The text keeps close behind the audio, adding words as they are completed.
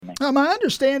My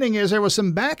understanding is there was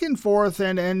some back and forth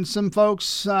and some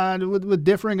folks with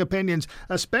differing opinions,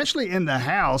 especially in the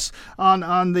House,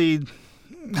 on the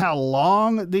how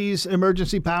long these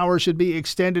emergency powers should be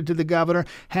extended to the governor,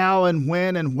 how and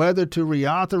when and whether to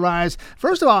reauthorize.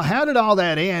 First of all, how did all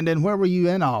that end, and where were you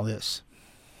in all this?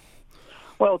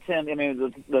 Well, Tim, I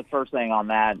mean, the first thing on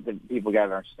that people got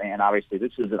to understand, obviously,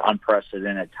 this is an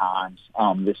unprecedented times.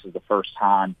 This is the first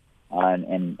time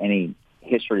in any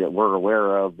history that we're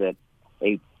aware of that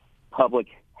a public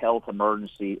health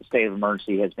emergency, state of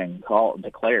emergency, has been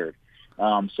declared.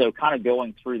 So kind of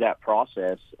going through that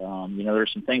process,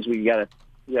 there's some things we got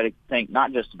to think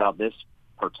not just about this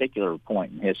particular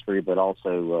point in history, but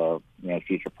also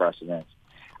future precedents.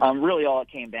 Really, all it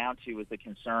came down to was the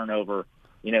concern over,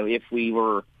 if we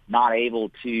were not able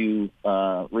to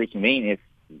reconvene, if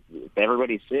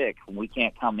everybody's sick, we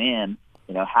can't come in.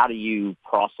 How do you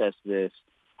process this?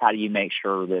 How do you make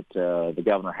sure that the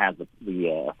governor has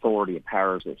the authority and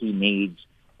powers that he needs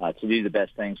to do the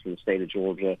best things for the state of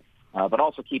Georgia, but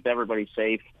also keep everybody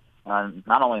safe,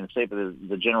 not only in the state, but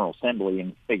the General Assembly,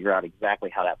 and figure out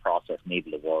exactly how that process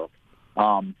needed to work.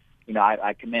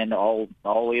 I commend all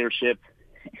leadership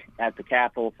at the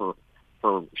Capitol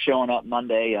for showing up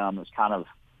Monday. It's kind of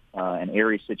an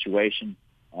eerie situation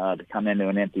to come into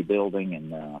an empty building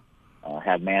and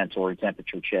have mandatory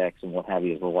temperature checks and what have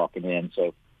you as we're walking in.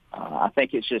 So I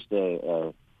think it's just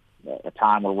a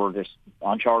time where we're just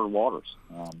uncharted waters.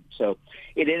 So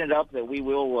it ended up that we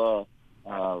will,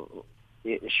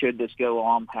 should this go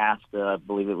on past, I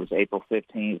believe it was April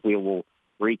 15th, we will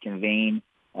reconvene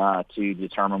to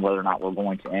determine whether or not we're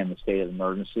going to end the state of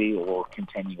emergency or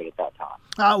continue it at that time.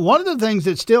 One of the things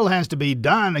that still has to be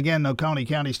done, again, Oconee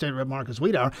County State Rep Marcus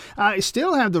Wiedauer,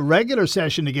 still have the regular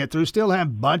session to get through, still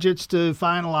have budgets to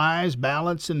finalize,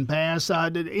 ballots and pass.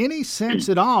 Did any sense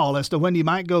at all as to when you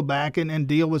might go back and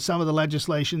deal with some of the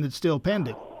legislation that's still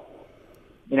pending?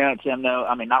 Tim, no,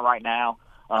 I mean, not right now.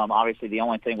 Obviously, the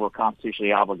only thing we're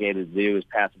constitutionally obligated to do is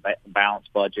pass a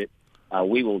balanced budget.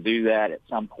 We will do that at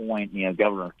some point.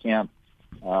 Governor Kemp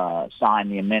signed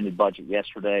the amended budget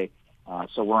yesterday,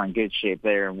 so we're in good shape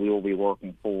there, and we will be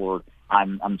working forward.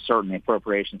 I'm certain the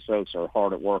appropriations folks are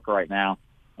hard at work right now,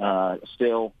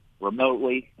 still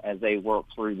remotely as they work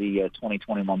through the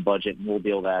 2021 budget, and we'll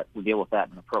deal with that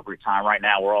in an appropriate time. Right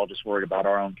now, we're all just worried about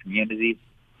our own communities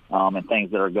and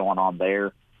things that are going on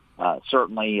there.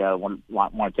 Certainly want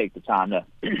to take the time to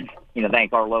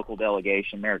thank our local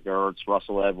delegation, Merrick Gertz,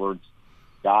 Russell Edwards,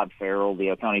 Dodd Farrell, the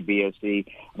Oconee BOC. I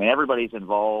mean, everybody's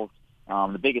involved.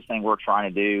 The biggest thing we're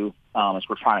trying to do is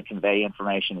we're trying to convey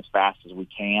information as fast as we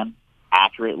can,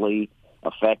 accurately,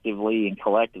 effectively, and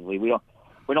collectively. We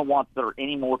don't want there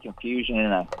any more confusion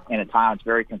in a time that's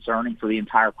very concerning for the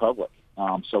entire public.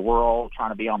 So we're all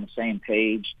trying to be on the same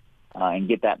page and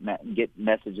get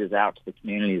messages out to the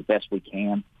community as best we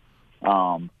can.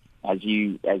 As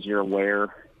you're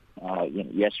aware,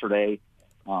 yesterday,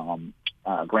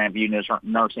 Grandview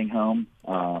Nursing Home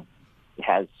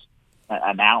has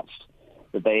announced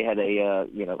that they had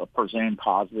a presumed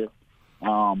positive.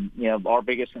 Our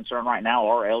biggest concern right now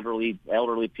are elderly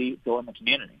people in the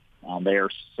community. They are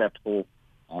susceptible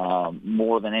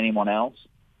more than anyone else,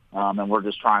 and we're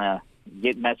just trying to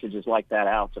get messages like that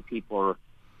out so people are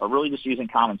really just using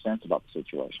common sense about the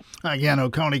situation. Again,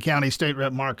 Oconee County State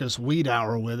Rep Marcus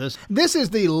Wiedauer with us. This is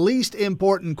the least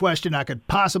important question I could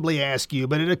possibly ask you,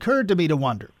 but it occurred to me to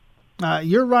wonder.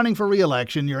 You're running for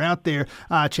re-election. You're out there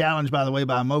challenged, by the way,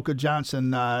 by Mocha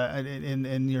Johnson Jonathan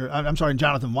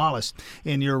Wallace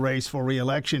in your race for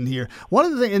re-election here. One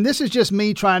of the things, and this is just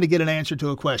me trying to get an answer to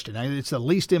a question. It's the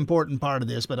least important part of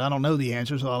this, but I don't know the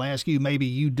answer, so I'll ask you. Maybe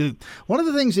you do. One of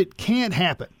the things that can't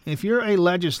happen if you're a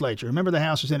legislature, remember the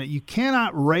House or Senate, you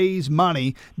cannot raise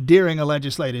money during a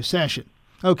legislative session.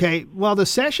 Okay, well, the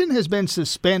session has been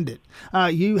suspended.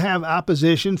 You have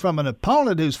opposition from an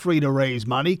opponent who's free to raise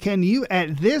money. Can you,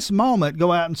 at this moment,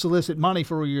 go out and solicit money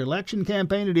for your election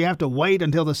campaign, or do you have to wait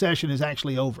until the session is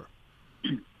actually over?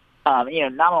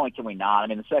 Not only can we not,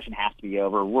 the session has to be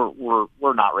over.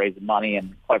 We're not raising money,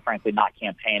 and quite frankly, not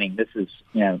campaigning. This is,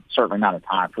 certainly not a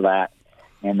time for that.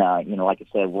 And, like I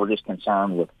said, we're just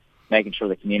concerned with making sure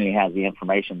the community has the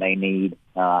information they need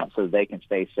so they can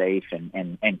stay safe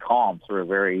and calm through a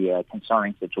very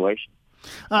concerning situation.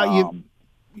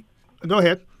 Go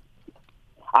ahead.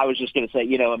 I was just going to say,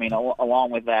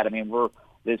 along with that,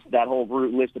 that whole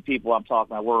group list of people I'm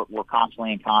talking about, we're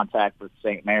constantly in contact with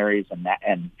St. Mary's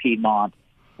and Piedmont.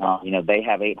 They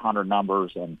have 800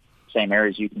 numbers, and St.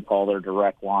 Mary's, you can call their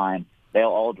direct line. They'll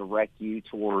all direct you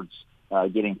towards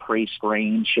getting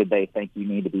pre-screened should they think you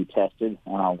need to be tested.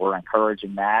 We're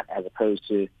encouraging that as opposed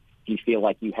to if you feel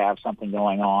like you have something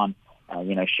going on,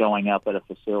 showing up at a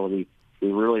facility,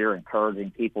 we really are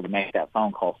encouraging people to make that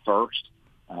phone call first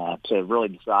to really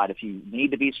decide if you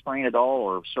need to be screened at all,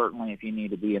 or certainly if you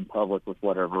need to be in public with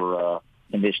whatever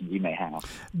conditions you may have.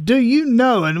 Do you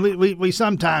know, and we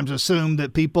sometimes assume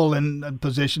that people in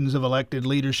positions of elected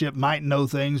leadership might know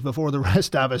things before the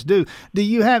rest of us do. Do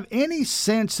you have any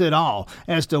sense at all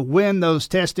as to when those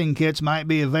testing kits might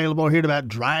be available? I heard about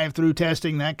drive-through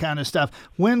testing, that kind of stuff.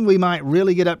 When we might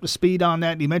really get up to speed on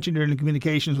that? You mentioned you're in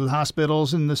communications with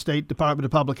hospitals and the State Department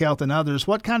of Public Health and others.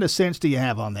 What kind of sense do you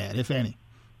have on that, if any?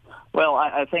 Well,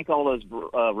 I think all those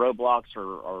roadblocks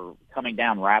are coming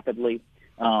down rapidly.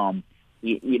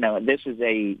 This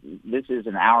is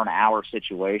an hour-to-hour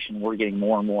situation. We're getting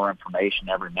more and more information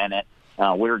every minute.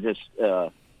 We're just,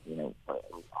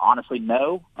 honestly,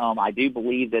 no. I do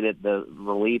believe that the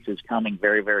relief is coming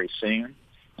very, very soon.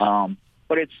 But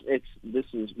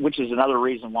which is another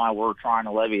reason why we're trying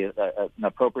to levy an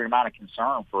appropriate amount of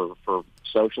concern for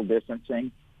social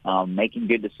distancing, making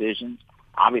good decisions.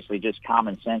 Obviously, just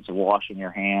common sense of washing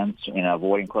your hands,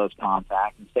 avoiding close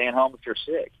contact, and staying home if you're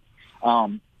sick.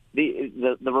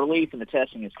 The relief and the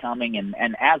testing is coming,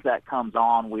 and as that comes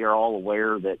on, we are all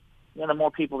aware that the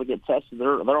more people that get tested,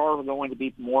 there are going to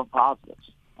be more positives,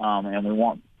 and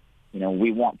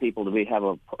we want people to have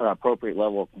an appropriate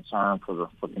level of concern for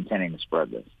continuing to spread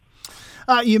this.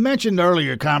 You mentioned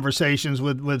earlier conversations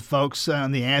with folks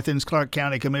on the Athens Clarke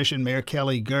County Commission, Mayor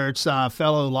Kelly Girtz,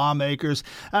 fellow lawmakers.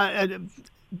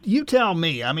 You tell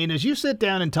me, as you sit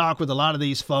down and talk with a lot of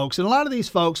these folks, and a lot of these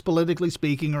folks, politically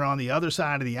speaking, are on the other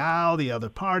side of the aisle, the other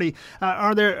party,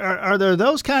 are there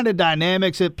those kind of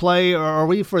dynamics at play, or are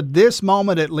we, for this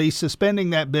moment at least, suspending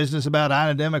that business about I'm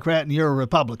a Democrat and you're a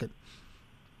Republican?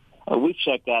 We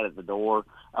checked that at the door.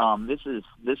 This is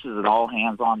an all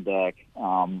hands on deck.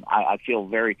 I feel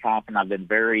very confident. I've been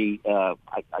very.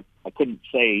 I couldn't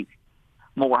say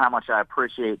more how much I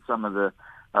appreciate some of the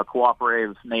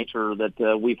cooperative nature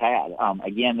that we've had.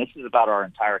 Again, this is about our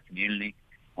entire community,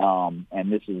 and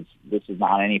this is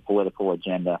not any political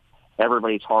agenda.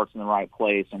 Everybody's heart's in the right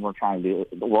place, and we're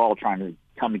all trying to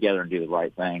come together and do the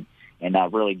right thing, and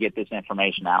really get this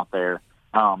information out there.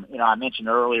 I mentioned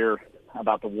earlier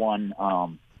about the one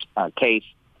case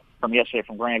from yesterday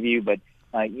from Grandview, but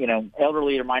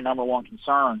elderly are my number one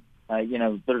concern.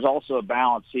 There's also a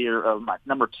balance here. My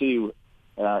number two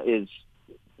is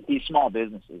these small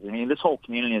businesses. This whole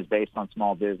community is based on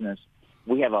small business.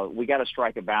 We got to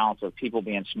strike a balance of people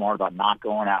being smart about not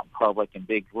going out in public in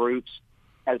big groups.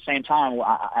 At the same time,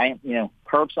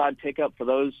 curbside pickup for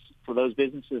those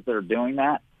businesses that are doing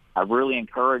that. I really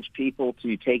encourage people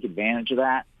to take advantage of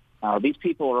that. These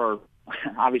people are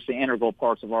obviously integral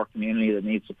parts of our community that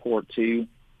need support too,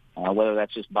 whether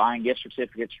that's just buying gift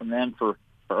certificates from them for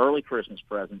early Christmas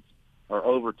presents or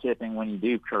over tipping when you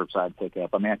do curbside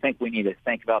pickup. I think we need to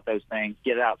think about those things,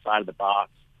 get outside of the box,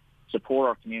 support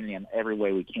our community in every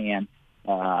way we can.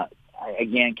 I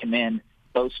again commend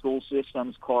both school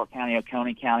systems, Clarke County,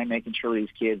 Oconee County, making sure these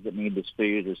kids that need this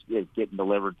food is getting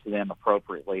delivered to them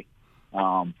appropriately.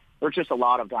 There's just a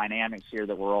lot of dynamics here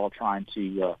that we're all trying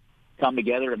to come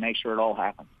together to make sure it all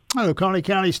happens. Oconee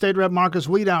County State Rep Marcus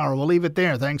Wiedauer. We'll leave it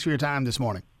there. Thanks for your time this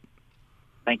morning.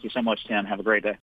 Thank you so much, Tim. Have a great day.